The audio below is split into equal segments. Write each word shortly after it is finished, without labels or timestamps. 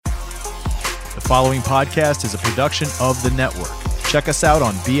The following podcast is a production of the network. Check us out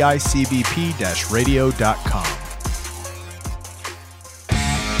on bicbp-radio.com.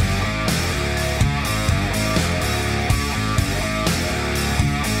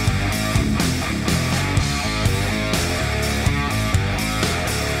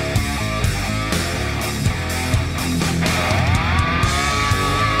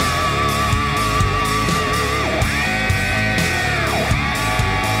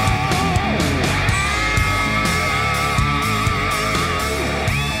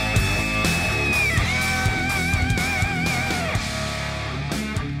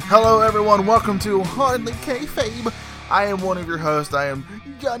 Hello everyone, welcome to Hardly Kayfabe. I am one of your hosts. I am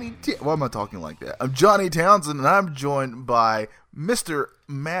Johnny why am I talking like that? I'm Johnny Townsend, and I'm joined by Mr.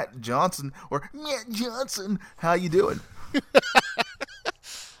 Matt Johnson, or Matt Johnson. How you doing?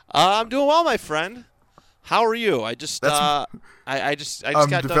 I'm doing well, my friend. How are you? I just got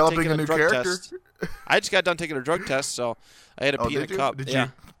done taking a drug test. I just got done taking a drug test, so I had to pee in a cup.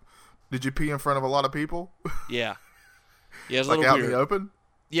 Did you pee in front of a lot of people? Yeah. Yeah, it was like a little out weird. in the open?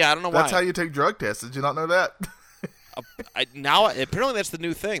 Yeah, I don't know why. That's how you take drug tests. Did you not know that? Now apparently that's the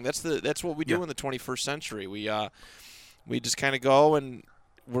new thing. That's what we do in the 21st century. We just kind of go, and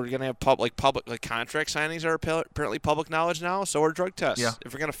we're gonna have public contract signings are apparently public knowledge now. So are drug tests. Yeah.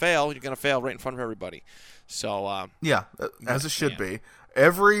 If you're gonna fail, you're gonna fail right in front of everybody. So yeah, as it should be.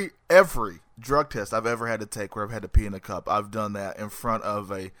 Every drug test I've ever had to take where I've had to pee in a cup, I've done that in front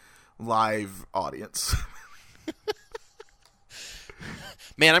of a live audience.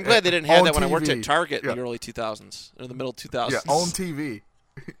 Man, I'm glad they didn't have that when TV. I worked at Target in the early 2000s, or the middle 2000s. Yeah, on TV.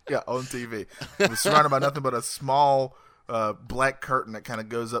 Yeah, on TV. I was surrounded by nothing but a small black curtain that kind of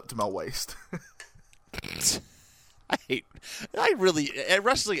goes up to my waist.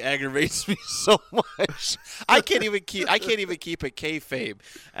 Wrestling aggravates me so much. I can't even keep a kayfabe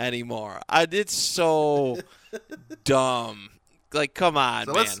anymore. It's so dumb. Like, come on,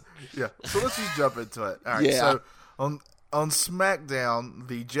 man. So let's just jump into it. All right. Yeah. So on SmackDown,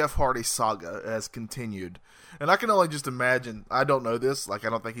 the Jeff Hardy saga has continued. And I can only just imagine, I don't know this, I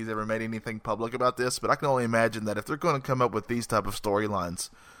don't think he's ever made anything public about this, but I can only imagine that if they're going to come up with these type of storylines,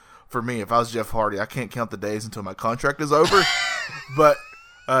 for me, if I was Jeff Hardy, I can't count the days until my contract is over. But,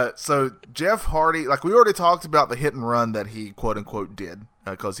 so Jeff Hardy, we already talked about the hit and run that he quote-unquote did,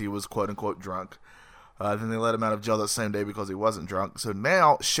 because he was quote-unquote drunk. Then they let him out of jail that same day because he wasn't drunk. So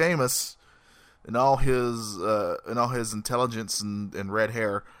now, Sheamus, and all his intelligence and red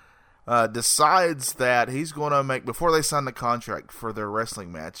hair, decides that he's going to make, before they sign the contract for their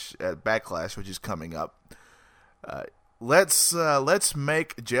wrestling match at Backlash, which is coming up, let's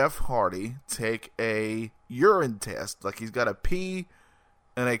make Jeff Hardy take a urine test. Like, he's got to pee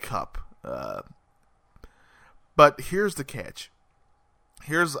in a cup. But here's the catch.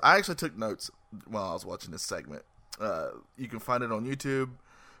 I actually took notes while I was watching this segment. You can find it on YouTube.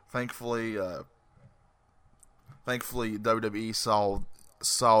 Thankfully, WWE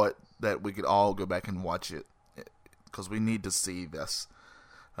saw it that we could all go back and watch it, because we need to see this.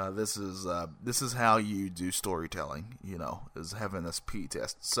 This is how you do storytelling, is having this pee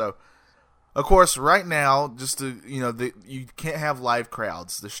test. So, of course, right now, you can't have live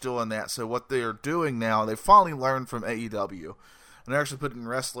crowds. They're still in that. So what they're doing now, they finally learned from AEW, and they're actually putting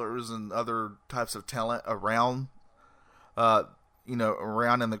wrestlers and other types of talent around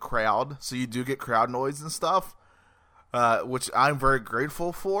around in the crowd, so you do get crowd noise and stuff, which I'm very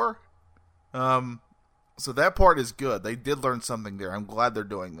grateful for. So that part is good. They did learn something there. I'm glad they're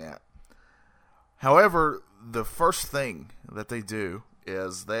doing that. However, the first thing that they do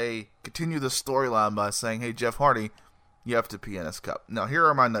is they continue the storyline by saying, hey, Jeff Hardy, you have to pee in this cup. Now, here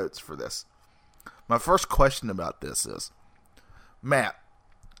are my notes for this. My first question about this is, Matt,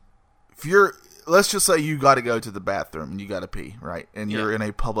 let's just say you got to go to the bathroom and you got to pee, right? And you're in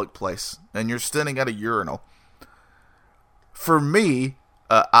a public place and you're standing at a urinal. For me,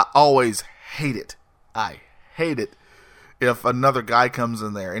 I always hate it. I hate it if another guy comes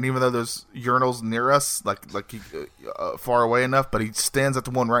in there, and even though there's urinals near us, like far away enough, but he stands at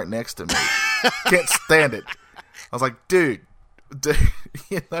the one right next to me. Can't stand it. I was like, dude,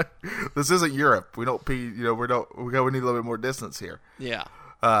 this isn't Europe. We don't pee. We need a little bit more distance here. Yeah.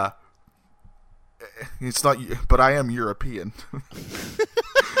 It's not, but I am European.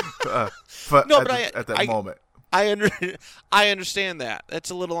 At that moment, I understand that.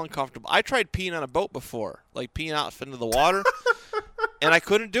 That's a little uncomfortable. I tried peeing on a boat before, like peeing out into the water, and I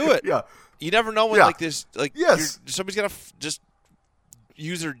couldn't do it. Yeah. You never know when somebody's gonna just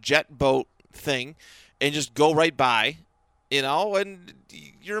use their jet boat thing and just go right by, and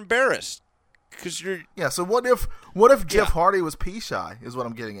you're embarrassed because you're. Yeah. So what if Jeff Hardy was pee shy? Is what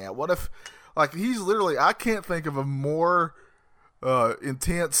I'm getting at. What if Like, he's literally, I can't think of a more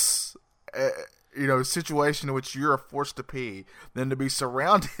intense, situation in which you're forced to pee than to be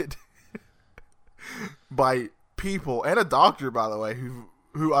surrounded by people, and a doctor, by the way,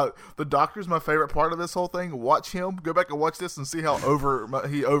 the doctor's my favorite part of this whole thing. Watch him. Go back and watch this and see how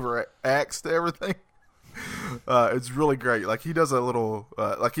he overacts to everything. It's really great. Like, he does a little,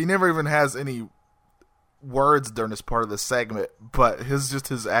 he never even has any words during this part of the segment, but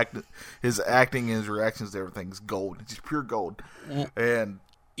his acting and his reactions to everything is gold. It's just pure gold. And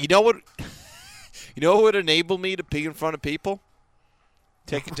you know what would enable me to pee in front of people?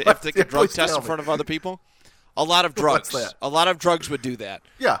 Take a drug test in front of other people. A lot of drugs. What's that? A lot of drugs would do that.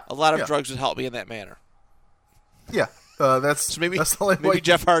 Yeah. A lot of drugs would help me in that manner. Yeah. That's maybe that's the only way.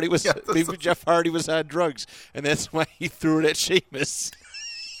 Jeff Hardy was Jeff Hardy was on drugs, and that's why he threw it at Sheamus.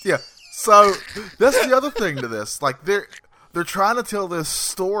 Yeah. So that's the other thing to this. Like, they're trying to tell this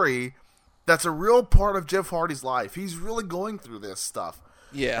story that's a real part of Jeff Hardy's life. He's really going through this stuff.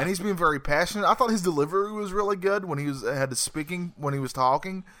 Yeah. And he's being very passionate. I thought his delivery was really good when he when he was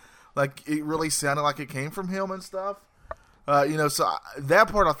talking. Like, it really sounded like it came from him and stuff. So that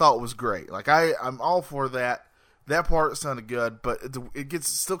part I thought was great. Like, I'm all for that. That part sounded good, but it gets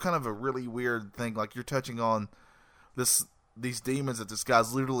still kind of a really weird thing. Like, you're touching on these demons that this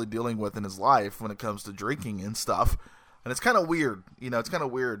guy's literally dealing with in his life when it comes to drinking and stuff. And it's kind of weird. It's kind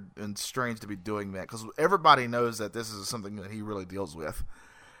of weird and strange to be doing that because everybody knows that this is something that he really deals with.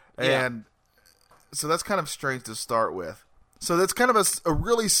 Yeah. And so that's kind of strange to start with. So that's kind of a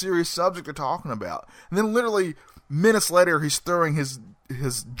really serious subject they're talking about. And then literally minutes later, he's throwing his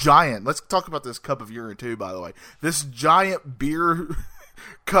giant, let's talk about this cup of urine too, by the way. This giant beer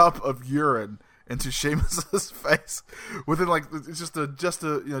cup of urine into Sheamus's face within, like, it's just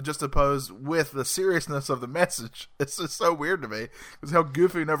to pose with the seriousness of the message. It's just so weird to me because how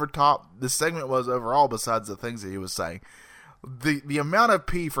goofy and over top this segment was overall, besides the things that he was saying. The amount of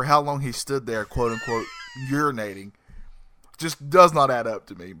pee for how long he stood there, quote unquote, urinating just does not add up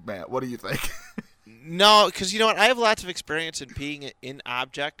to me, Matt. What do you think? No, because you know what? I have lots of experience in peeing in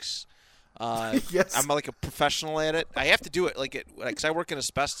objects. Yes. I'm like a professional at it. I have to do it because I work in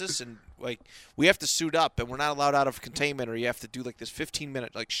asbestos, and like we have to suit up, and we're not allowed out of containment, or you have to do like this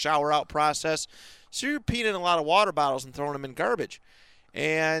 15-minute like shower out process. So you're peeing in a lot of water bottles and throwing them in garbage.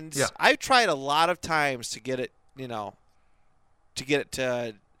 And yeah. I've tried a lot of times to get it,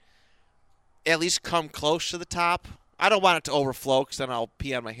 to at least come close to the top. I don't want it to overflow because then I'll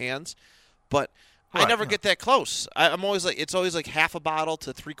pee on my hands, but I never get that close. I'm always like, it's always like half a bottle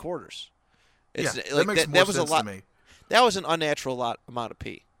to 3/4. That makes more sense to me. That was an unnatural amount of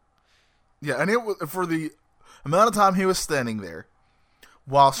pee. Yeah, and it was for the amount of time he was standing there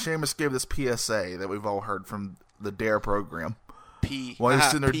while Sheamus gave this PSA that we've all heard from the DARE program. While he's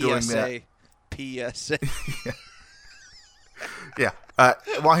sitting there doing that. PSA. Yeah.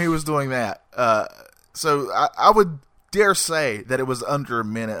 While he was doing that. So I would dare say that it was under a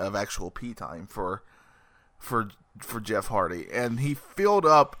minute of actual pee time for Jeff Hardy. And he filled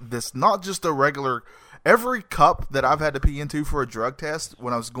up this, not just a regular, every cup that I've had to pee into for a drug test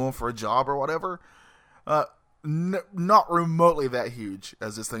when I was going for a job or whatever, not remotely that huge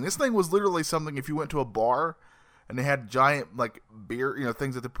as this thing. This thing was literally something, if you went to a bar and they had giant, like, beer,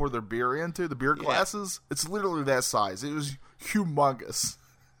 things that they pour their beer into, the beer glasses, it's literally that size. It was humongous.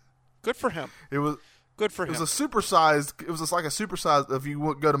 Good for him. It was... Good for him. It was a supersized. It was just like a supersized. If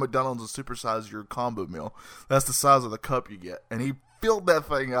you go to McDonald's and supersize your combo meal, that's the size of the cup you get. And he filled that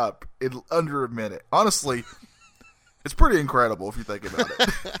thing up in under a minute. Honestly, it's pretty incredible if you think about it.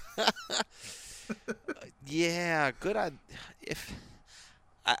 Yeah, good on.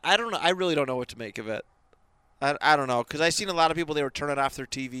 I don't know. I really don't know what to make of it. I don't know, because I've seen a lot of people, they were turning off their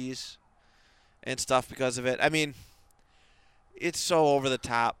TVs and stuff because of it. I mean, it's so over the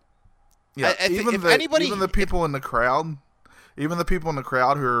top. Yeah, even the people in the crowd who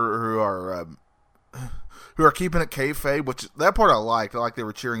are keeping it kayfabe, which that part I liked. I like they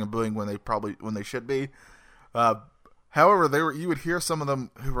were cheering and booing when they should be. However, you would hear some of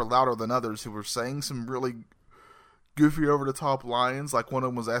them who were louder than others who were saying some really goofy over the top lines. Like one of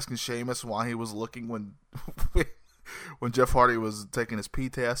them was asking Sheamus why he was looking when Jeff Hardy was taking his pee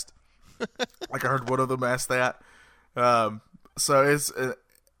test. Like I heard one of them ask that. So it's.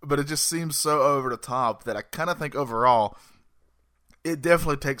 But it just seems so over the top that I kind of think overall it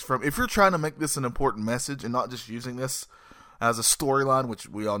definitely takes from, if you're trying to make this an important message and not just using this as a storyline, which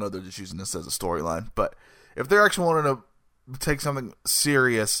we all know they're just using this as a storyline, but if they're actually wanting to take something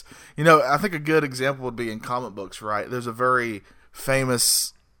serious, I think a good example would be in comic books, right? There's a very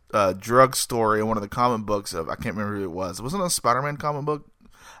famous drug story in one of the comic books of, I can't remember who it was. Wasn't it a Spider-Man comic book?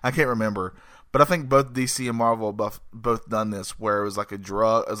 I can't remember, but I think both DC and Marvel both done this where it was like a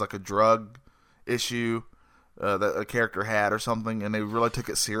drug issue that a character had or something, and they really took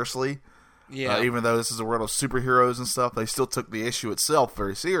it seriously. Yeah. Even though this is a world of superheroes and stuff, they still took the issue itself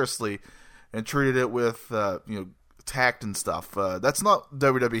very seriously and treated it with tact and stuff. That's not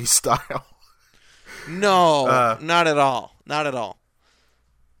WWE style. No, not at all. Not at all.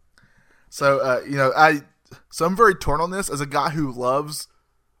 So I'm very torn on this as a guy who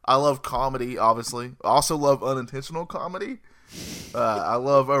I love comedy, obviously. I also love unintentional comedy. I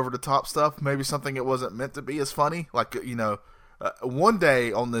love over the top stuff. Maybe something it wasn't meant to be as funny. Like, one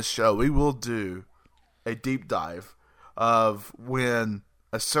day on this show, we will do a deep dive of when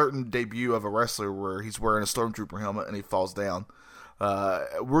a certain debut of a wrestler where he's wearing a Stormtrooper helmet and he falls down.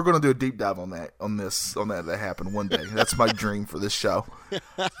 We're going to do a deep dive on that happened one day. That's my dream for this show.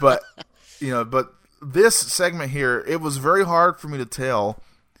 But this segment here, it was very hard for me to tell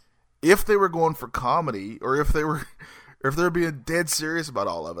if they were going for comedy or if they were being dead serious about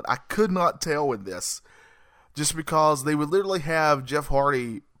all of it. I could not tell with this, just because they would literally have Jeff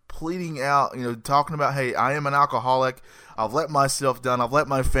Hardy pleading out, talking about, hey, I am an alcoholic. I've let myself down. I've let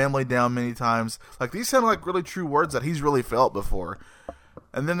my family down many times. Like, these sound like really true words that he's really felt before.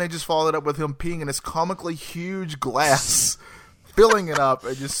 And then they just followed up with him peeing in this comically huge glass, filling it up,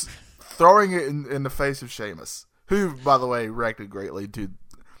 and just throwing it in the face of Sheamus, who, by the way, reacted greatly to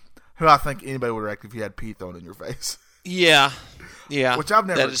who I think anybody would react if you had pee thrown in your face. Yeah. Which I've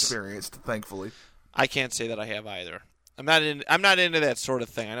never experienced, thankfully. I can't say that I have either. I'm not into that sort of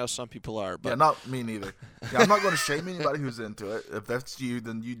thing. I know some people are, but yeah, not me neither. Yeah, I'm not going to shame anybody who's into it. If that's you,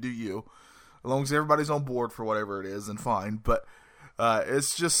 then you do you. As long as everybody's on board for whatever it is, then fine. But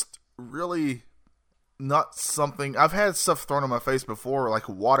it's just really not something. I've had stuff thrown in my face before, like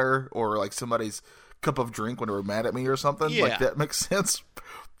water or like somebody's cup of drink when they were mad at me or something. Yeah. Like, that makes sense.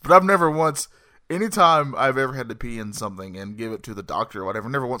 But I've never once, anytime I've ever had to pee in something and give it to the doctor or whatever,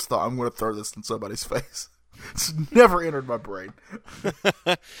 never once thought I'm going to throw this in somebody's face. It's never entered my brain.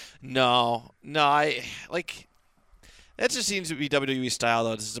 No, I like. That just seems to be WWE style,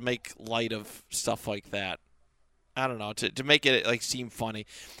 though, just to make light of stuff like that. I don't know, to make it like seem funny.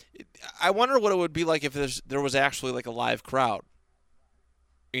 I wonder what it would be like if there was actually like a live crowd.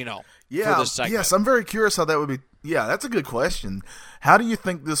 Yeah, for this segment. Yes, I'm very curious how that would be. Yeah, that's a good question. How do you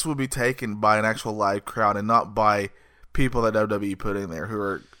think this would be taken by an actual live crowd and not by people that WWE put in there who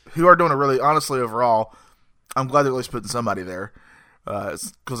are doing a really, honestly, overall, I'm glad they're at least putting somebody there,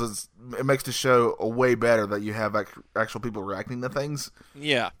 because it makes the show a way better that you have actual people reacting to things.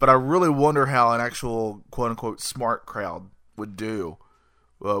 Yeah. But I really wonder how an actual quote-unquote smart crowd would do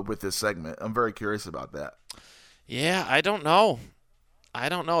with this segment. I'm very curious about that. Yeah, I don't know.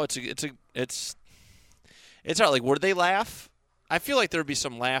 It's hard. Like, would they laugh? I feel like there would be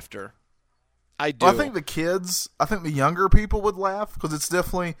some laughter. I do. Well, I think the younger people would laugh, because it's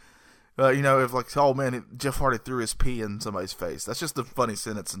definitely, if like, oh man, Jeff Hardy threw his pee in somebody's face. That's just a funny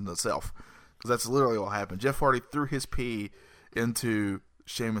sentence in itself, because that's literally what happened. Jeff Hardy threw his pee into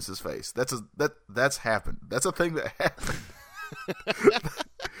Sheamus's face. That's happened. That's a thing that happened.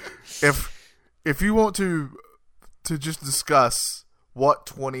 If you want to just discuss what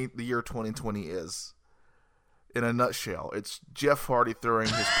the year 2020 is, in a nutshell, it's Jeff Hardy throwing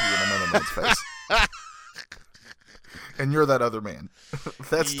his pee in another man's face. And you're that other man.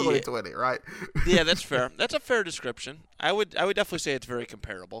 That's 2020, right? Yeah, that's fair. That's a fair description. I would definitely say it's very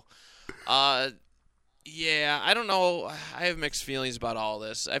comparable. Yeah, I don't know. I have mixed feelings about all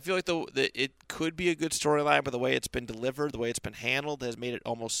this. I feel like it could be a good storyline, but the way it's been delivered, the way it's been handled, has made it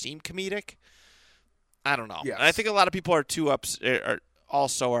almost seem comedic. I don't know. Yes. And I think a lot of people are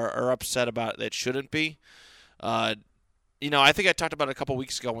are upset about it. It shouldn't be. I think I talked about it a couple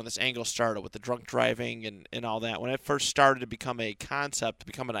weeks ago when this angle started with the drunk driving and all that. When it first started to become a concept, to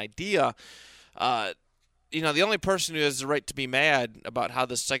become an idea, the only person who has the right to be mad about how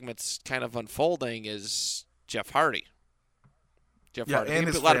this segment's kind of unfolding is Jeff Hardy. Hardy. And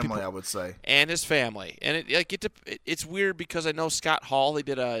his family, I would say. And his family. And it's weird because I know Scott Hall, in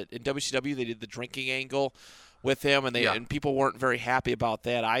WCW, they did the drinking angle with him, and people weren't very happy about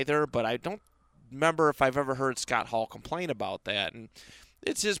that either, but I don't remember if I've ever heard Scott Hall complain about that. And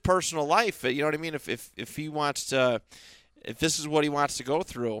it's his personal life. You know what I mean? If he wants to, if this is what he wants to go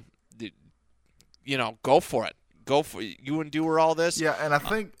through, go for it. You endure all this. Yeah, and I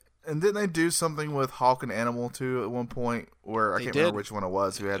think, and didn't they do something with Hawk and Animal too at one point where I can't remember which one it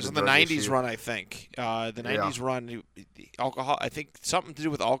was who had it was the the drug 90s issue. run, I think. The 90s run, alcohol. I think something to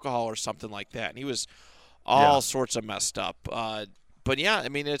do with alcohol or something like that. And he was all sorts of messed up. But yeah, I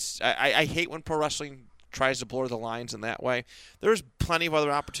mean, I hate when pro wrestling tries to blur the lines in that way. There's plenty of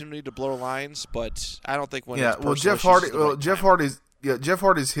other opportunity to blur lines, but I don't think when it's personal Jeff Hardy. Jeff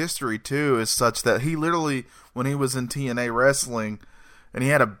Hardy's history too is such that he literally, when he was in TNA wrestling, and he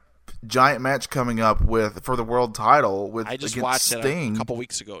had a giant match coming up for the world title against Sting it a couple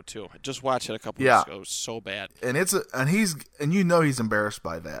weeks ago too. I just watched it a couple weeks ago. It was so bad. And he's embarrassed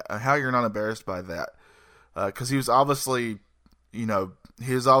by that. How you're not embarrassed by that? Because he was obviously,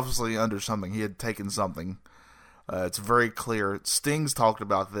 under something. He had taken something. It's very clear. Sting's talked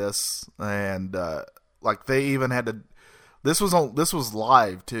about this, and they even had to. This was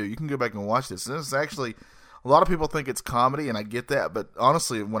live too. You can go back and watch this. And this is actually, a lot of people think it's comedy, and I get that. But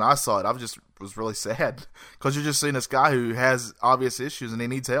honestly, when I saw it, I was really sad because you're just seeing this guy who has obvious issues and he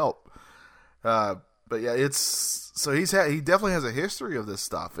needs help. But yeah, he definitely has a history of this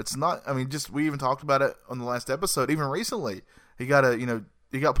stuff. It's not. I mean, we even talked about it on the last episode. Even recently, he got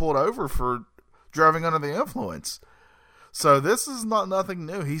pulled over for driving under the influence. So this is not nothing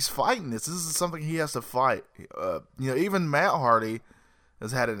new. He's fighting this. This is something he has to fight. Even Matt Hardy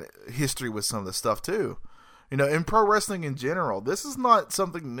has had a history with some of this stuff too. In pro wrestling in general, this is not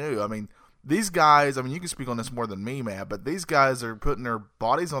something new. I mean, these guys, you can speak on this more than me, Matt, but these guys are putting their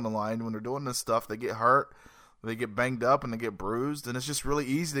bodies on the line when they're doing this stuff. They get hurt, they get banged up, and they get bruised, and it's just really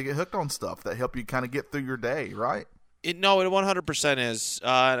easy to get hooked on stuff that help you kind of get through your day, right? No, it 100% is.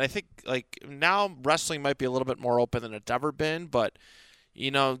 And I think now wrestling might be a little bit more open than it's ever been, but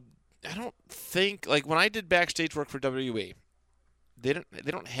I don't think when I did backstage work for WWE, they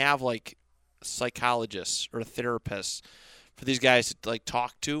don't have psychologists or therapists for these guys to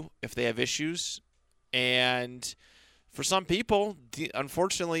talk to if they have issues. And for some people,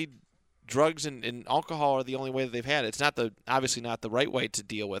 unfortunately, drugs and alcohol are the only way that they've had. It's obviously not the right way to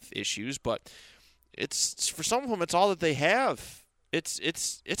deal with issues, but it's for some of them, it's all that they have. It's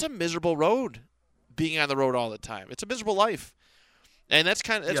a miserable road, being on the road all the time. It's a miserable life, and that's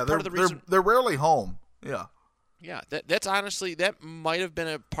part of the reason they're rarely home. Yeah, yeah. That's honestly, that might have been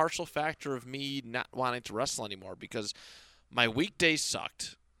a partial factor of me not wanting to wrestle anymore, because my weekdays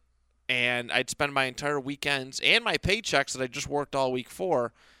sucked, and I'd spend my entire weekends and my paychecks that I just worked all week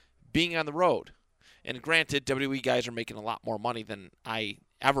for being on the road. And granted, WWE guys are making a lot more money than I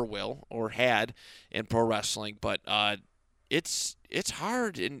ever will or had in pro wrestling, but it's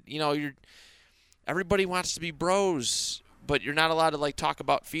hard, and everybody wants to be bros, but you're not allowed to talk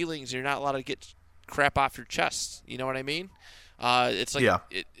about feelings. You're not allowed to get crap off your chest. You know what I mean? It's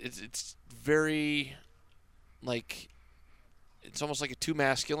it's very it's almost like a too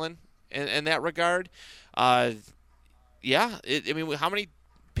masculine in that regard. How many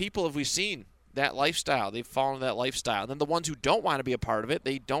people have we seen that lifestyle? They've fallen into that lifestyle. And then the ones who don't want to be a part of it,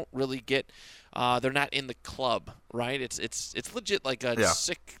 they don't really get they're not in the club, right? It's legit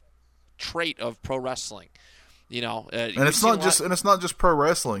sick trait of pro wrestling. And it's not just pro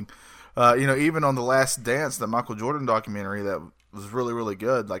wrestling. Even on The Last Dance, that Michael Jordan documentary that was really, really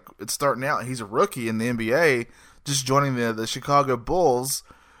good. It's starting out, he's a rookie in the NBA, just joining the Chicago Bulls.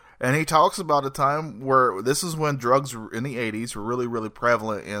 And he talks about a time where this is when drugs in the 80s were really, really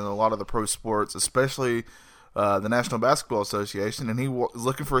prevalent in a lot of the pro sports, especially the National Basketball Association. And he was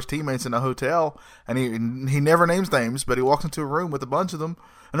looking for his teammates in a hotel, and he never names names, but he walks into a room with a bunch of them,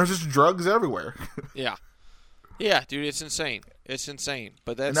 and there's just drugs everywhere. Yeah. Yeah, dude, it's insane. It's insane.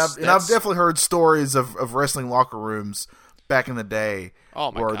 But I've definitely heard stories of wrestling locker rooms back in the day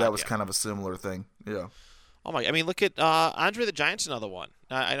where that was kind of a similar thing. Yeah. Oh my! Look at Andre the Giant's another one.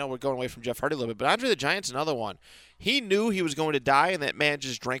 I know we're going away from Jeff Hardy a little bit, but Andre the Giant's another one. He knew he was going to die, and that man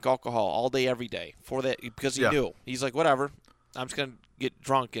just drank alcohol all day, every day because he knew. He's like, whatever, I'm just gonna get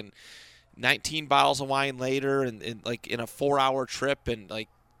drunk. And 19 bottles of wine later, and in a 4-hour trip, and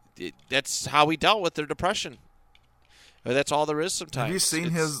that's how he dealt with their depression. That's all there is sometimes.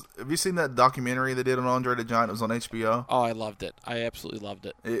 Have you seen that documentary they did on Andre the Giant? It was on HBO. Oh, I loved it. I absolutely loved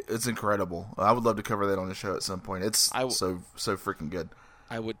it. It's incredible. I would love to cover that on the show at some point. It's so freaking good.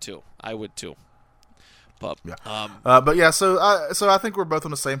 I would too. But yeah. So I think we're both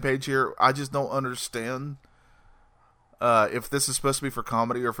on the same page here. I just don't understand if this is supposed to be for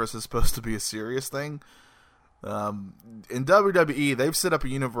comedy or if this is supposed to be a serious thing. In WWE, they've set up a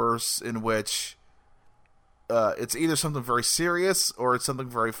universe in which it's either something very serious or it's something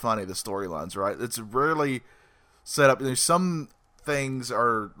very funny, the storylines, right? It's rarely set up. There's some things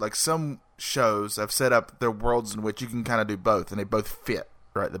are some shows have set up their worlds in which you can kind of do both, and they both fit,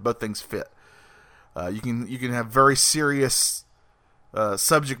 right? Both things fit. You can have very serious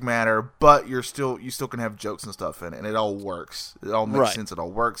subject matter, but you still can have jokes and stuff in it, and it all works. It all makes sense. It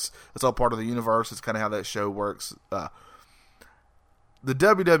all works. It's all part of the universe. It's kind of how that show works. The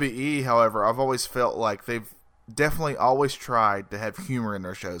WWE, however, I've always felt like they've definitely always tried to have humor in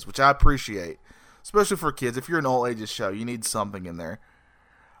their shows, which I appreciate, especially for kids. If you're an all ages show, you need something in there.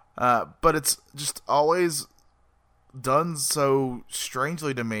 But it's just always done so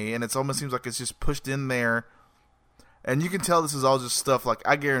strangely to me, and it almost seems like it's just pushed in there. And you can tell this is all just stuff like,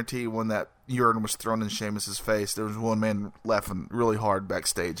 I guarantee when that urine was thrown in Sheamus's face, there was one man laughing really hard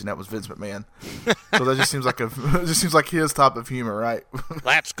backstage, and that was Vince McMahon. So that just seems like it just seems like his type of humor, right?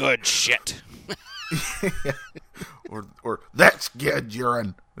 That's good shit. Yeah. Or that's good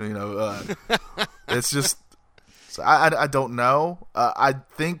urine. It's just, so I don't know. I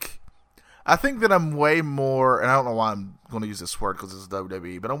think that I'm way more, and I don't know why I'm going to use this word because it's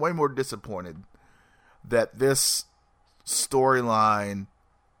WWE, but I'm way more disappointed that this storyline,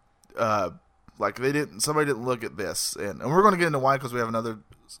 somebody didn't look at this, and we're going to get into why because we have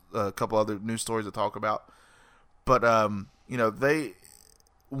a couple other news stories to talk about. But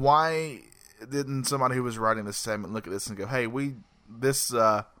why didn't somebody who was writing this segment look at this and go, "Hey, this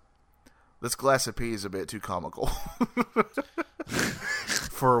glass of pee is a bit too comical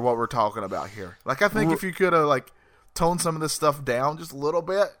for what we're talking about here." Like, I think if you could have toned some of this stuff down just a little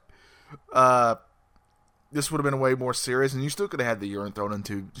bit, this would have been way more serious, and you still could have had the urine thrown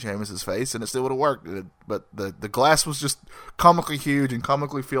into Sheamus's face, and it still would have worked. But the glass was just comically huge and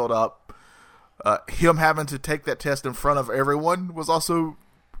comically filled up. Him having to take that test in front of everyone was also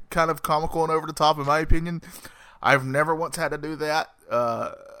kind of comical and over the top, in my opinion. I've never once had to do that.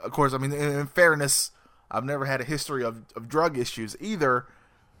 Of course, I mean, in fairness, I've never had a history of drug issues either.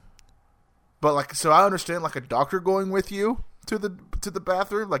 But so I understand a doctor going with you to the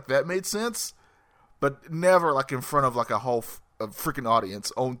bathroom, that made sense. But never in front of a whole freaking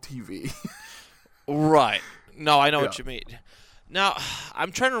audience on TV. Right. No, I know what you mean. Now,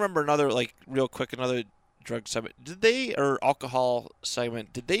 I'm trying to remember another drug segment. Or alcohol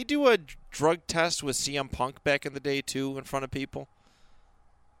segment, did they do a drug test with CM Punk back in the day too in front of people?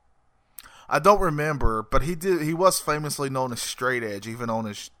 I don't remember, but he did. He was famously known as Straight Edge, even on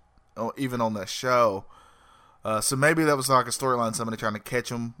that show. So maybe that was a storyline, somebody trying to catch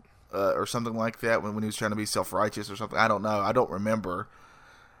him or something like that when he was trying to be self-righteous or something. I don't know. I don't remember.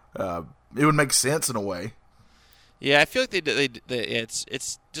 It would make sense in a way. Yeah, I feel like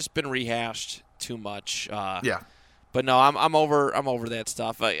it's just been rehashed too much. Yeah. But no, I'm over that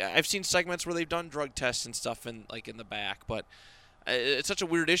stuff. I've seen segments where they've done drug tests and stuff in the back, but it's such a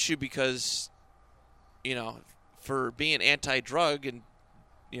weird issue because, for being anti-drug and,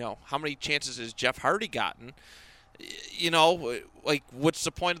 how many chances has Jeff Hardy gotten? What's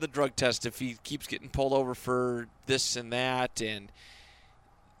the point of the drug test if he keeps getting pulled over for this and that, and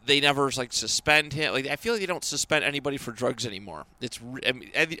they never suspend him? I feel like they don't suspend anybody for drugs anymore.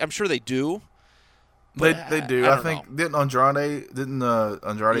 I'm sure they do. They do. I think didn't Andrade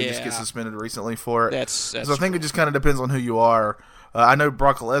just get suspended recently for it? That's so I think it just kind of depends on who you are. I know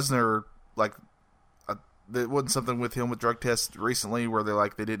Brock Lesnar, there wasn't something with him with drug tests recently where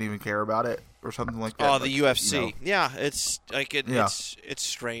they didn't even care about it or something like that. Oh, the UFC. Yeah, it's it's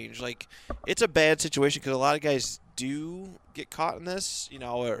strange. It's a bad situation because a lot of guys do get caught in this,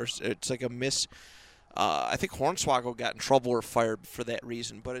 or it's a miss. I think Hornswoggle got in trouble or fired for that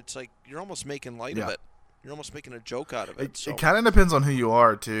reason, but it's you're almost making light of it. You're almost making a joke out of it. It kind of depends on who you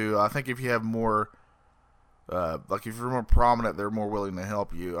are too. I think if you have more, if you're more prominent, they're more willing to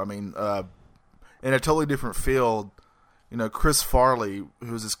help you. I mean, in a totally different field, Chris Farley,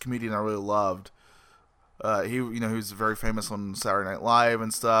 who's this comedian I really loved, he was very famous on Saturday Night Live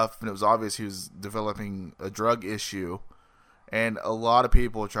and stuff, and it was obvious he was developing a drug issue, and a lot of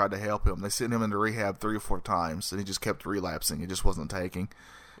people tried to help him. They sent him into rehab 3 or 4 times, and he just kept relapsing. He just wasn't taking,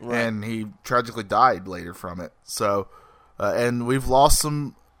 right. And he tragically died later from it. So, and we've lost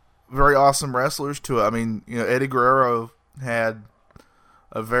some very awesome wrestlers to it. I mean, Eddie Guerrero had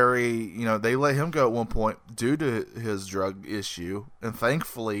a very, they let him go at one point due to his drug issue, and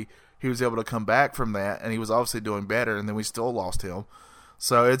thankfully he was able to come back from that, and he was obviously doing better, and then we still lost him.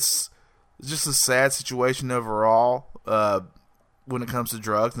 So it's just a sad situation overall when it comes to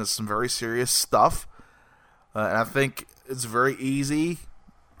drugs, and it's some very serious stuff. And I think it's very easy,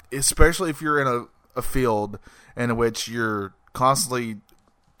 especially if you're in a field in which you're constantly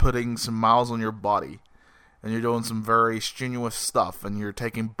putting some miles on your body, and you're doing some very strenuous stuff, and you're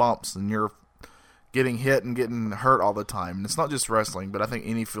taking bumps, and you're getting hit and getting hurt all the time. And it's not just wrestling, but I think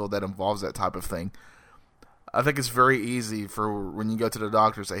any field that involves that type of thing. I think it's very easy for when you go to the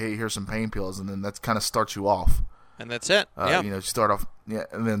doctor, say, hey, here's some pain pills, and then that kind of starts you off. And that's it. You start off,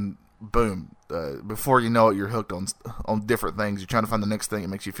 and then boom. Before you know it, you're hooked on different things. You're trying to find the next thing that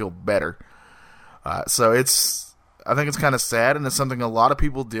makes you feel better. So it's I think it's kind of sad, and it's something a lot of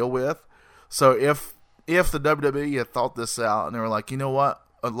people deal with. So if the WWE had thought this out and they were like, you know what,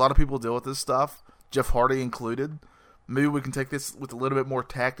 a lot of people deal with this stuff, Jeff Hardy included, maybe we can take this with a little bit more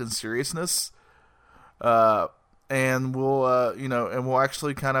tact and seriousness, and we'll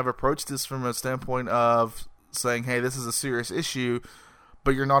actually kind of approach this from a standpoint of saying, hey, this is a serious issue,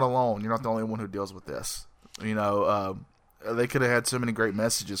 but you're not alone. You're not the only one who deals with this. They could have had so many great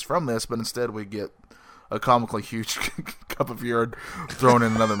messages from this, but instead we get a comically huge cup of urine thrown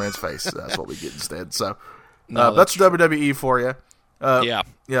in another man's face. That's what we get instead. So that's WWE for you. Yeah,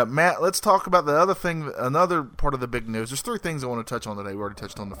 Matt, let's talk about the other thing, another part of the big news. There's 3 things I want to touch on today. We already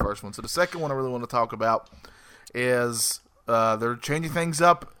touched on the first one. So the second one I really want to talk about is they're changing things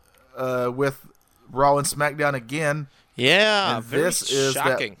up with Raw and SmackDown again. Yeah, and very this is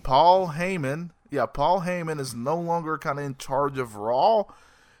shocking. That Paul Heyman is no longer kind of in charge of Raw.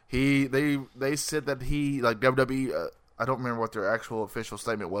 They said that he, like WWE, I don't remember what their actual official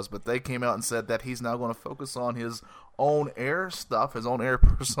statement was, but they came out and said that he's now going to focus on his own air stuff, his own air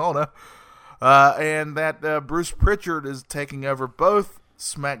persona, and that Bruce Pritchard is taking over both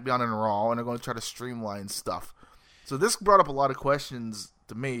SmackDown and Raw, and they're going to try to streamline stuff. So this brought up a lot of questions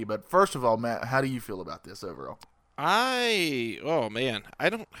to me, but first of all, Matt, how do you feel about this overall? I don't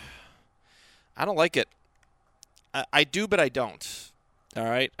like it. I do, but I don't. All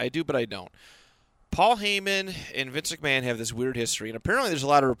right? I do, but I don't. Paul Heyman and Vince McMahon have this weird history, and apparently there's a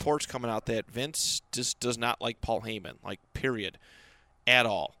lot of reports coming out that Vince just does not like Paul Heyman, like, period, at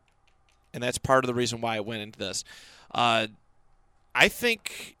all. And that's part of the reason why I went into this. I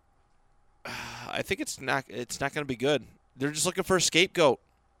think it's not going to be good. They're just looking for a scapegoat.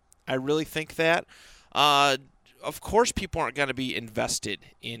 I really think that. Of course people aren't going to be invested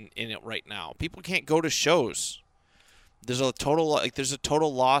in it right now. People can't go to shows. There's a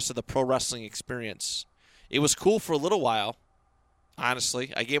total loss of the pro wrestling experience. It was cool for a little while,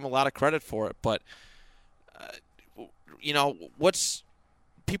 honestly. I gave him a lot of credit for it, but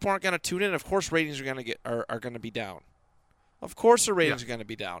people aren't going to tune in. Of course ratings are going to be down. Of course the ratings are going to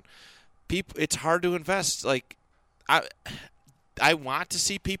be down. It's hard to invest. Like I want to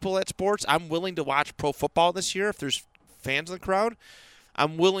see people at sports. I'm willing to watch pro football this year if there's fans in the crowd.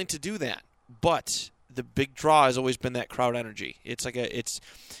 I'm willing to do that. But the big draw has always been that crowd energy. It's like it's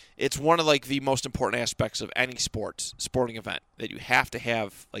one of like the most important aspects of any sporting event, that you have to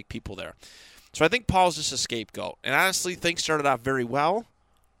have like people there. So I think Paul's just a scapegoat. And honestly, things started out very well.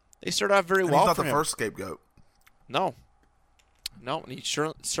 They started out very well. He's not for the him. first scapegoat. No, and he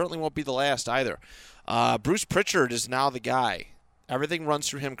certainly won't be the last either. Bruce Pritchard is now the guy. Everything runs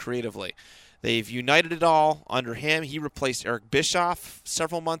through him creatively. They've united it all under him. He replaced Eric Bischoff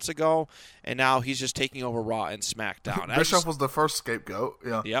several months ago, and now he's just taking over Raw and SmackDown. Bischoff was the first scapegoat.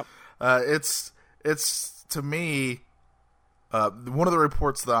 Yeah. Yep. It's to me one of the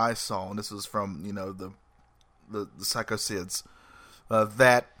reports that I saw, and this was from the Psycho Sids,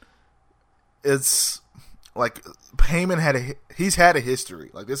 that it's like Heyman he's had a history.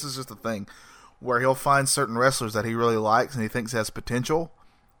 Like, this is just a thing where he'll find certain wrestlers that he really likes and he thinks has potential,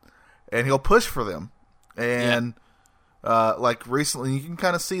 and he'll push for them. And like recently, you can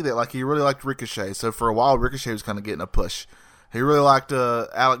kind of see that. Like, he really liked Ricochet, so for a while Ricochet was kind of getting a push. He really liked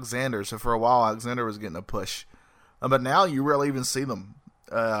Alexander, so for a while Alexander was getting a push. But now you rarely even see them,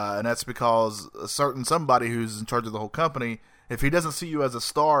 and that's because somebody who's in charge of the whole company, if he doesn't see you as a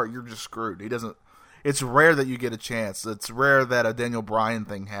star, you're just screwed. He doesn't. It's rare that you get a chance. It's rare that a Daniel Bryan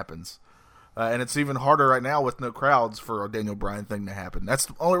thing happens. And it's even harder right now with no crowds for a Daniel Bryan thing to happen. That's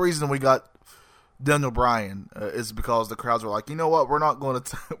the only reason we got Daniel Bryan is because the crowds were like, you know what, we're not going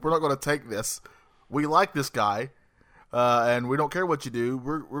to take this. We like this guy, and we don't care what you do.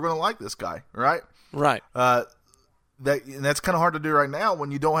 We're going to like this guy, right? Right. That's kind of hard to do right now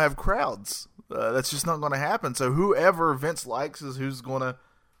when you don't have crowds. That's just not going to happen. So whoever Vince likes is who's going to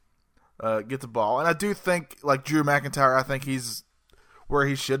get the ball. And I do think, like Drew McIntyre, I think he's where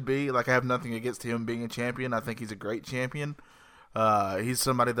he should be. Like, I have nothing against him being a champion. I think he's a great champion. He's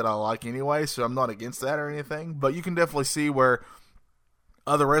somebody that I like anyway, so I'm not against that or anything. But you can definitely see where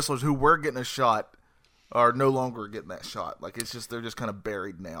other wrestlers who were getting a shot are no longer getting that shot. Like, it's just, they're just kind of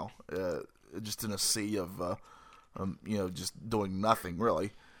buried now, just in a sea of, just doing nothing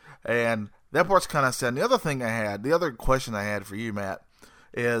really. And that part's kind of sad. And the other question I had for you, Matt,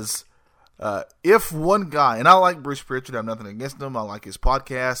 is if one guy, and I like Bruce Pritchard, I have nothing against him. I like his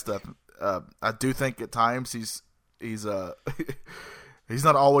podcast. I do think at times he's he's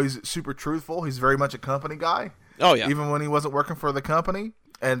not always super truthful. He's very much a company guy. Oh yeah. Even when he wasn't working for the company,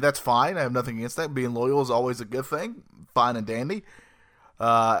 and that's fine. I have nothing against that. Being loyal is always a good thing. Fine and dandy.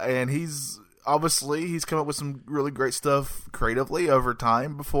 And he's obviously he's come up with some really great stuff creatively over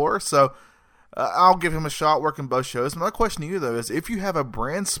time before, so I'll give him a shot working both shows. My question to you, though, is if you have a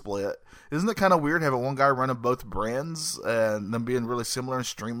brand split, isn't it kind of weird having one guy running both brands and them being really similar and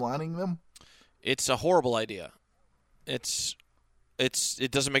streamlining them? It's a horrible idea. It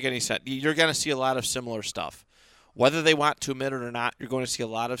doesn't make any sense. You're going to see a lot of similar stuff. Whether they want to admit it or not, you're going to see a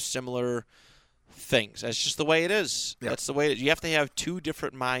lot of similar things. That's just the way it is. Yeah. That's the way it is. You have to have two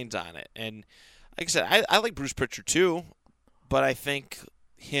different minds on it. And like I said, I like Bruce Pritchard too, but I think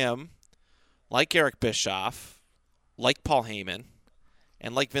him, like Eric Bischoff, like Paul Heyman,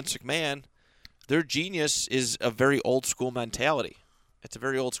 and like Vince McMahon, their genius is a very old school mentality. It's a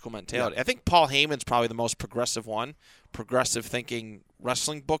very old school mentality. Yeah. I think Paul Heyman's probably the most progressive one, progressive thinking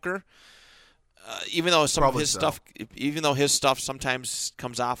wrestling booker. Even though some Probably of his so. stuff, even though his stuff sometimes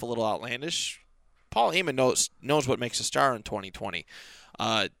comes off a little outlandish, Paul Heyman knows what makes a star in 2020.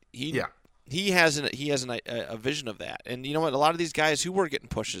 He has a vision of that, and you know what? A lot of these guys who were getting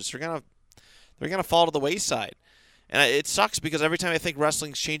pushes, they're gonna fall to the wayside, and it sucks because every time I think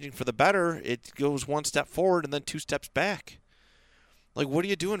wrestling's changing for the better, it goes one step forward and then two steps back. Like, what are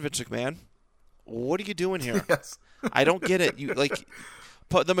you doing, Vince McMahon? What are you doing here? Yes. I don't get it. You like.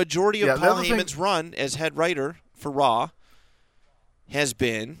 The majority of Yeah, the Paul other thing- Heyman's run as head writer for Raw has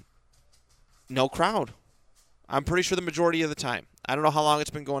been no crowd. I'm pretty sure the majority of the time. I don't know how long it's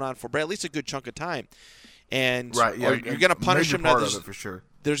been going on for, but at least a good chunk of time. And Right, yeah. you're going to punish major him now. part of it for sure.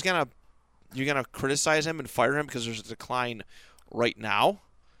 You're going to criticize him and fire him because there's a decline right now.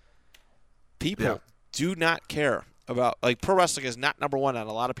 People do not care about, like, pro wrestling is not number one on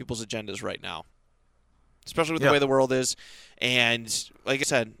a lot of people's agendas right now, especially with the way the world is. And like I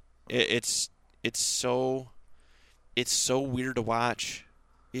said, it's so weird to watch.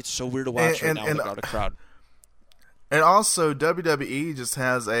 It's so weird to watch right now without a crowd. And also, WWE just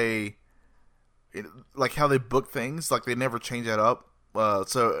has like how they book things, like they never change that up.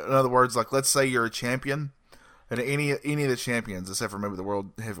 So in other words, like let's say you're a champion, and any of the champions, except for maybe the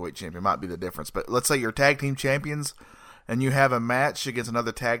World Heavyweight Champion, might be the difference. But let's say you're tag team champions, and you have a match against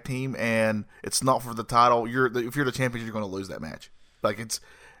another tag team, and it's not for the title. If you're the champion, you're going to lose that match. Like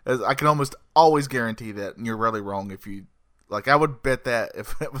I can almost always guarantee that, and you're really wrong if you. Like, I would bet that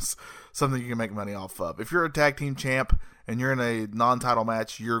if it was something you can make money off of. If you're a tag team champ and you're in a non-title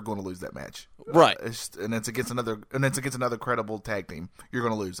match, you're going to lose that match. Right. And it's against another credible tag team. You're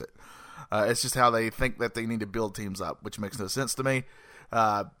going to lose it. It's just how they think that they need to build teams up, which makes no sense to me.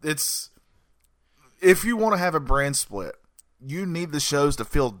 If you want to have a brand split, you need the shows to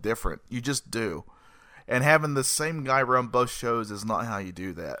feel different. You just do. And having the same guy run both shows is not how you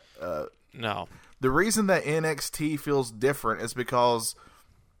do that. No. The reason that NXT feels different is because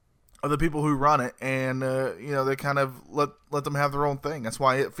of the people who run it, and they kind of let them have their own thing. That's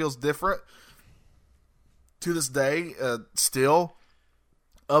why it feels different to this day. Still,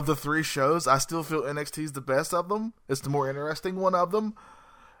 of the three shows, I still feel NXT is the best of them. It's the more interesting one of them.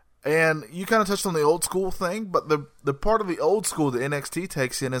 And you kind of touched on the old school thing, but the part of the old school that NXT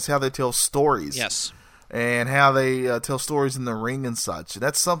takes in is how they tell stories. Yes. And how they tell stories in the ring and such.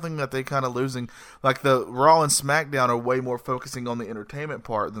 That's something that they kind of losing. Like the Raw and SmackDown are way more focusing on the entertainment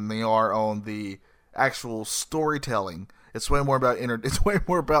part than they are on the actual storytelling. It's way more about It's way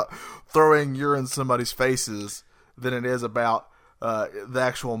more about throwing urine in somebody's faces than it is about the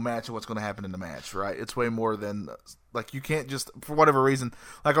actual match and what's going to happen in the match. Right? It's way more than like you can't just for whatever reason.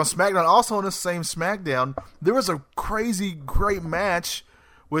 Like on SmackDown, also on the same SmackDown, there was a crazy great match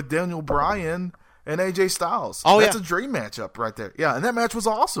with Daniel Bryan and AJ Styles. Oh, That's yeah. a dream matchup right there. Yeah, and that match was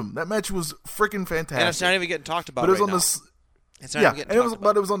awesome. That match was freaking fantastic. And it's not even getting talked about but it was right on now. It's not even getting talked about.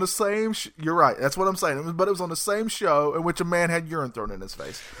 But it was on the same. You're right. That's what I'm saying. But it was on the same show in which a man had urine thrown in his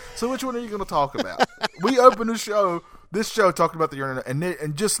face. So which one are you going to talk about? We opened the show. This show talking about the urine,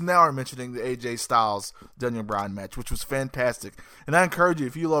 and just now are mentioning the AJ Styles Daniel Bryan match, which was fantastic. And I encourage you,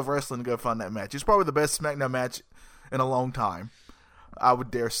 if you love wrestling, to go find that match. It's probably the best SmackDown match in a long time, I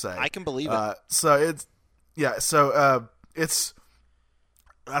would dare say. I can believe it. It's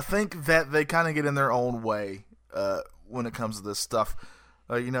I think that they kind of get in their own way when it comes to this stuff.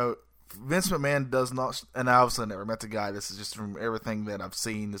 Vince McMahon does not, and I obviously never met the guy. This is just from everything that I've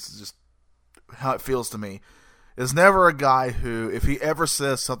seen. This is just how it feels to me. Is never a guy who, if he ever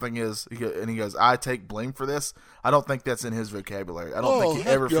says something and he goes, I take blame for this, I don't think that's in his vocabulary. I don't think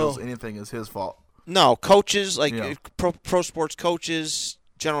he ever feels anything is his fault. No, coaches, pro sports coaches,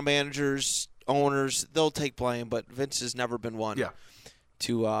 general managers, owners, they'll take blame, but Vince has never been one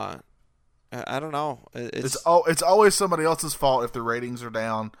to, I don't know. It's always somebody else's fault if the ratings are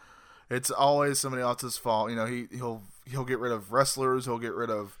down. It's always somebody else's fault. He'll get rid of wrestlers. He'll get rid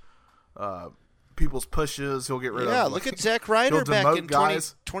of people's pushes. He'll get rid of. Yeah, look at Zack Ryder back in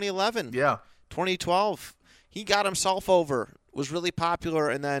 2011. Yeah. 2012. He got himself over, was really popular,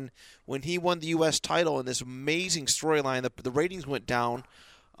 and then when he won the U.S. title in this amazing storyline, the ratings went down.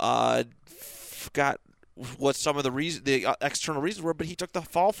 Forgot what some of the external reasons were, but he took the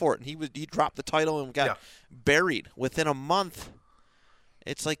fall for it, and he dropped the title and got buried within a month.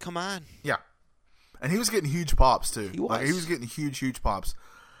 It's like, come on. Yeah. And he was getting huge pops, too. He was. He was getting huge pops.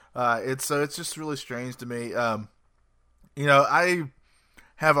 It's just really strange to me. I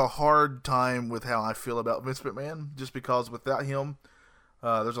have a hard time with how I feel about Vince McMahon, just because without him,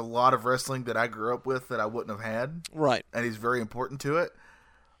 there's a lot of wrestling that I grew up with that I wouldn't have had. Right. And he's very important to it.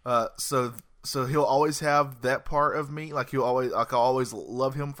 So he'll always have that part of me. Like I'll always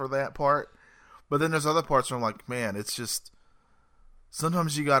love him for that part. But then there's other parts where I'm like, man, it's just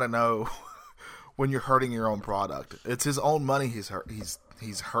sometimes you got to know when you're hurting your own product. It's his own money he's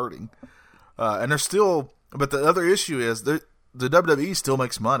hurting. And there's still, but the other issue is the WWE still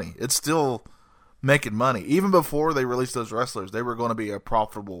makes money. It's still making money. Even before they released those wrestlers, they were going to be a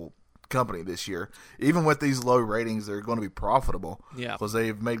profitable company this year. Even with these low ratings, they're going to be profitable. Yeah. Because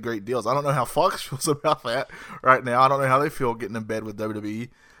they've made great deals. I don't know how Fox feels about that right now. I don't know how they feel getting in bed with WWE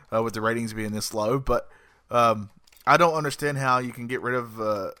with the ratings being this low. But I don't understand how you can get rid of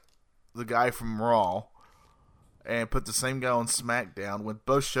the guy from Raw and put the same guy on SmackDown when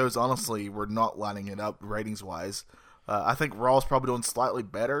both shows, honestly, were not lining it up ratings-wise. I think Raw's probably doing slightly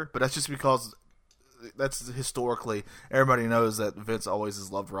better, but that's just because that's historically, everybody knows that Vince always has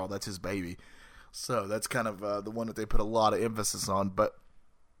loved Raw. That's his baby. So that's kind of the one that they put a lot of emphasis on. But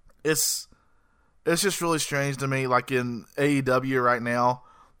it's just really strange to me. Like in AEW right now,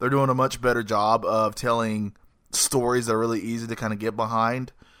 they're doing a much better job of telling stories that are really easy to kind of get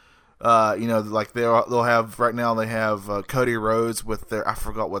behind. Like they'll have right now. They have Cody Rhodes with I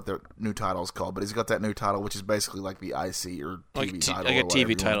forgot what their new title is called, but he's got that new title, which is basically like the IC or TV title, like a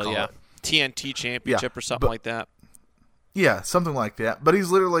TV title, yeah, TNT Championship or something like that. Yeah, something like that. But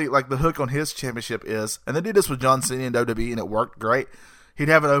he's literally like the hook on his championship is, and they did this with John Cena and WWE, and it worked great. He'd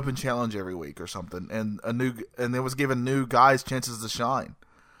have an open challenge every week or something, and it was giving new guys chances to shine,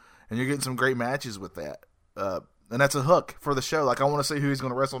 and you're getting some great matches with that. And that's a hook for the show. Like, I want to see who he's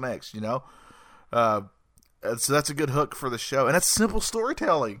going to wrestle next, so that's a good hook for the show. And that's simple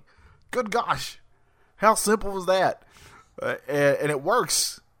storytelling. Good gosh. How simple was that? And it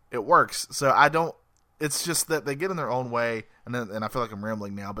works. It works. So it's just that they get in their own way, and I feel like I'm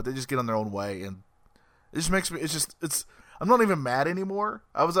rambling now, but they just get in their own way, and it just makes me, I'm not even mad anymore.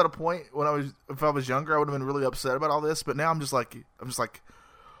 I was at a point if I was younger, I would have been really upset about all this, but now I'm just like,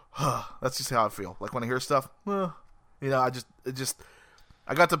 that's just how I feel. Like when I hear stuff, I got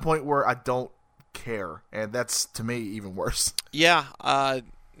to the point where I don't care, and that's to me even worse. Yeah.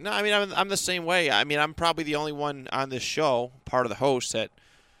 No, I mean I'm the same way. I mean I'm probably the only one on this show, part of the host, that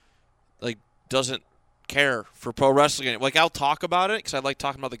like doesn't care for pro wrestling. Like I'll talk about it because I like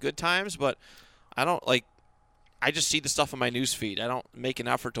talking about the good times, but I don't like. I just see the stuff on my news feed. I don't make an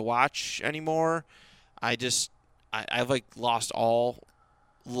effort to watch anymore. I've like lost all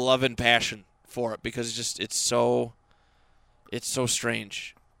love and passion for it because it's so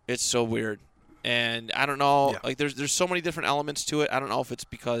strange. It's so weird. And I don't know, like there's so many different elements to it. I don't know if it's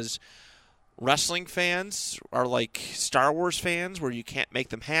because wrestling fans are like Star Wars fans where you can't make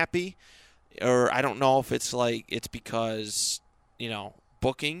them happy, or I don't know if it's because,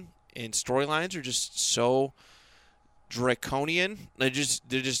 booking and storylines are just so draconian. It's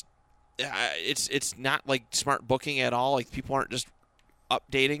not like smart booking at all. Like people aren't just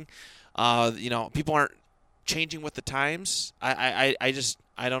updating. People aren't changing with the times. I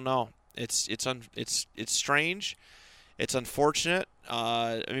don't know. It's strange. It's unfortunate.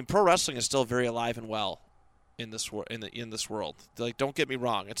 I mean, pro wrestling is still very alive and well in this world. Like, don't get me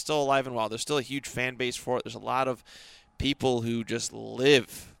wrong. It's still alive and well. There's still a huge fan base for it. There's a lot of people who just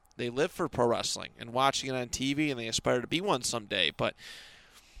live. They live for pro wrestling and watching it on TV, and they aspire to be one someday. But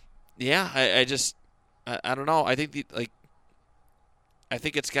yeah, I don't know. I think I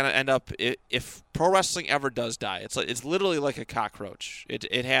think it's gonna end up, if pro wrestling ever does die, it's literally like a cockroach.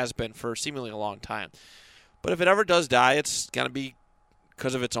 It has been for seemingly a long time. But if it ever does die, it's gonna be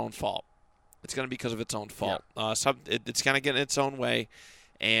because of its own fault. It's gonna be because of its own fault. Yeah. It's gonna get in its own way,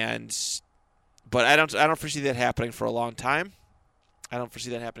 but I don't foresee that happening for a long time. But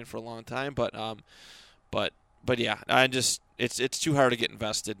yeah, it's too hard to get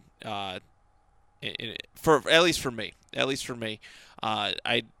invested. For at least for me.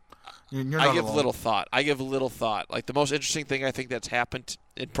 I give little thought. Like the most interesting thing I think that's happened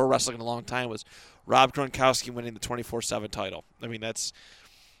in pro wrestling in a long time was Rob Gronkowski winning the 24/7 title. I mean, that's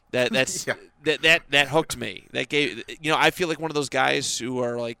That's Yeah. that hooked me. That gave I feel like one of those guys who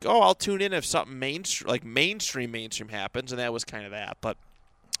are like, oh, I'll tune in if something mainstream happens, and that was kind of that. But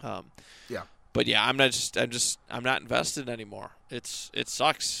Yeah. But yeah, I'm not invested anymore. It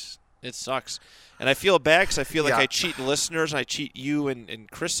sucks. It sucks. And I feel bad because I feel like I cheat the listeners and I cheat you and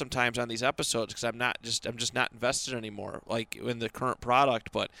Chris sometimes on these episodes because I'm just not invested anymore, like in the current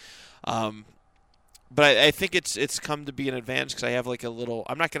product. But I think it's come to be an advantage because I have like a little.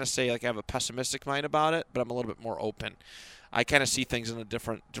 I'm not going to say like I have a pessimistic mind about it, but I'm a little bit more open. I kind of see things in a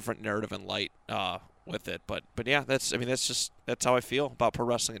different narrative and light with it. But yeah, that's how I feel about pro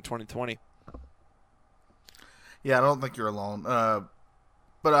wrestling in 2020. Yeah, I don't think you're alone.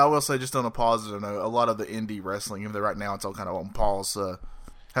 But I will say, just on a positive note, a lot of the indie wrestling, even though right now it's all kind of on pause,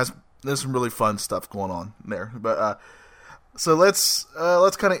 there's some really fun stuff going on there. But so let's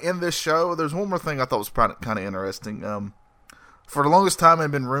kind of end this show. There's one more thing I thought was kind of interesting. For the longest time, it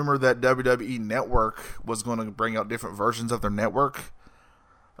had been rumored that WWE Network was going to bring out different versions of their network.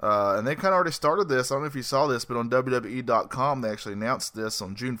 And they kind of already started this. I don't know if you saw this, but on WWE.com, they actually announced this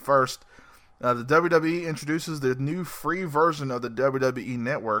on June 1st. The WWE introduces the new free version of the WWE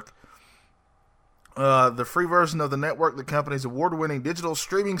Network. The free version of the network, the company's award-winning digital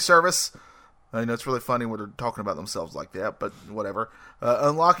streaming service. I know it's really funny when they're talking about themselves like that, but whatever.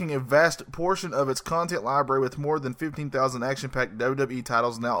 Unlocking a vast portion of its content library with more than 15,000 action-packed WWE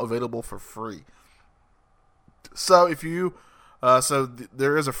titles now available for free. So if you,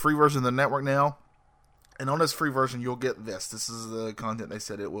 there is a free version of the network now, and on this free version you'll get this. This is the content they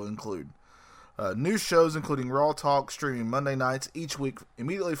said it will include. New shows including Raw Talk streaming Monday nights each week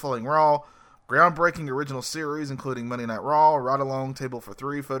immediately following Raw. Groundbreaking original series including Monday Night Raw, Ride Along, Table for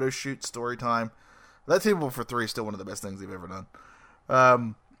Three, Photo Shoot, Story Time. That Table for Three is still one of the best things they've ever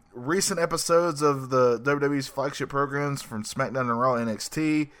done. Recent episodes of the WWE's flagship programs from SmackDown and Raw,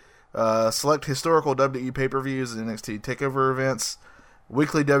 NXT. Select historical WWE pay-per-views and NXT TakeOver events.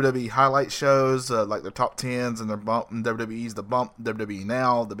 Weekly WWE highlight shows, like their top 10s and their bump, and WWE's The Bump, WWE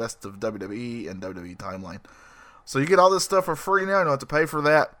Now, the best of WWE, and WWE Timeline. So you get all this stuff for free now. You don't have to pay for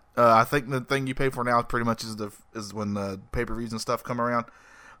that. I think the thing you pay for now pretty much is when the pay-per-views and stuff come around.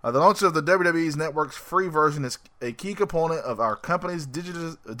 The launch of the WWE's network's free version is a key component of our company's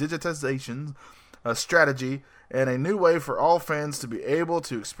digitization strategy and a new way for all fans to be able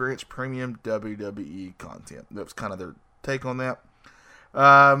to experience premium WWE content. That's kind of their take on that.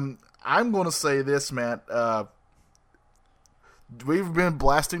 I'm going to say this, Matt. We've been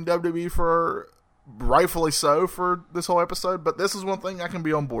blasting WWE for, rightfully so, for this whole episode, but this is one thing I can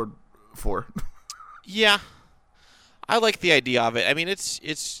be on board for. Yeah. I like the idea of it. I mean, it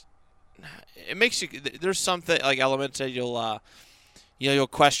makes you. There's something like elements that you'll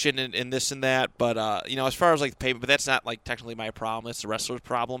question and this and that, but as far as like the payment, but that's not like technically my problem. It's the wrestler's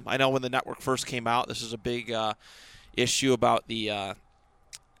problem. I know when the network first came out, this was a big issue about the.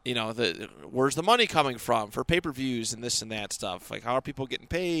 Where's the money coming from for pay-per-views and this and that stuff? Like, how are people getting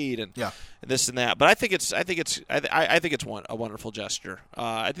paid and this and that? But I think it's a wonderful gesture.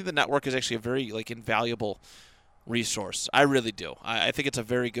 I think the network is actually a very invaluable resource. I really do. I think it's a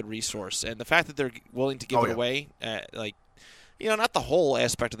very good resource, and the fact that they're willing to give it away, not the whole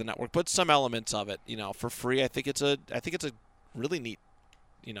aspect of the network, but some elements of it, for free. I think it's a really neat,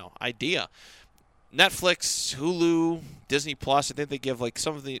 idea. Netflix, Hulu, Disney Plus, I think they give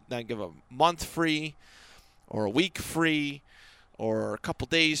they give a month free or a week free or a couple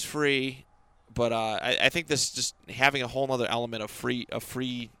days free. But I think this just having a whole other element of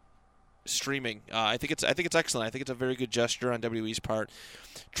free streaming, I think it's excellent. I think it's a very good gesture on WWE's part.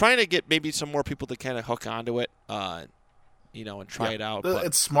 Trying to get maybe some more people to kind of hook onto it, and try it out. But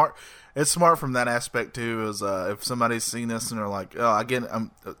it's smart. It's smart from that aspect too. Is if somebody's seen this and they're like, oh,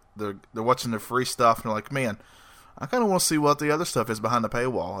 again, they're watching the free stuff and they're like, man, I kind of want to see what the other stuff is behind the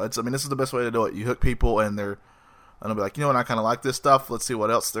paywall. This is the best way to do it. You hook people and they'll be like, what, I kind of like this stuff. Let's see what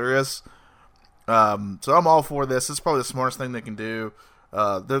else there is. So I'm all for this. It's probably the smartest thing they can do.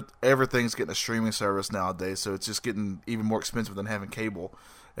 Everything's getting a streaming service nowadays, so it's just getting even more expensive than having cable.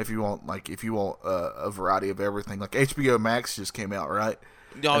 If you want a variety of everything, like HBO Max just came out, right?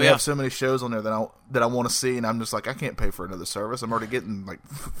 Oh, and they have so many shows on there that I want to see, and I'm just like, I can't pay for another service. I'm already getting like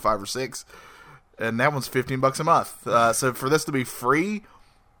 5 or 6, and that one's $15 a month. So for this to be free,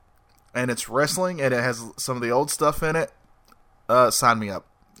 and it's wrestling, and it has some of the old stuff in it, sign me up.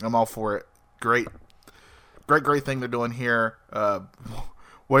 I'm all for it. Great thing they're doing here.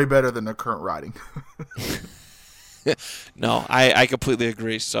 Way better than their current writing. No, I completely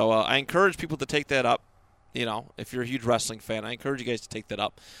agree. So I encourage people to take that up. if you're a huge wrestling fan, I encourage you guys to take that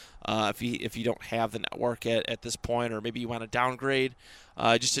up. If you don't have the network at this point, or maybe you want to downgrade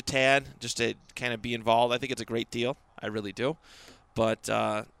just a tad, just to kind of be involved, I think it's a great deal. I really do. But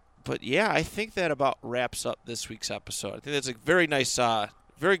yeah, I think that about wraps up this week's episode. I think that's a very nice,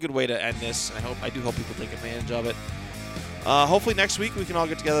 very good way to end this. I do hope people take advantage of it. Hopefully next week we can all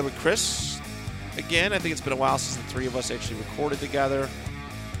get together with Chris again. I think it's been a while since the three of us actually recorded together.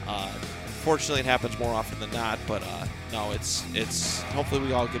 Unfortunately, it happens more often than not, but no, it's hopefully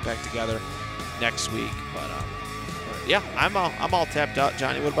we all get back together next week. But yeah, I'm all tapped out.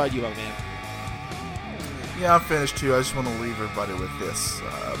 Johnny, what about you, my man? Yeah, I'm finished too. I just want to leave everybody with this.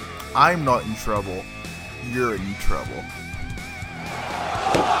 I'm not in trouble. You're in trouble.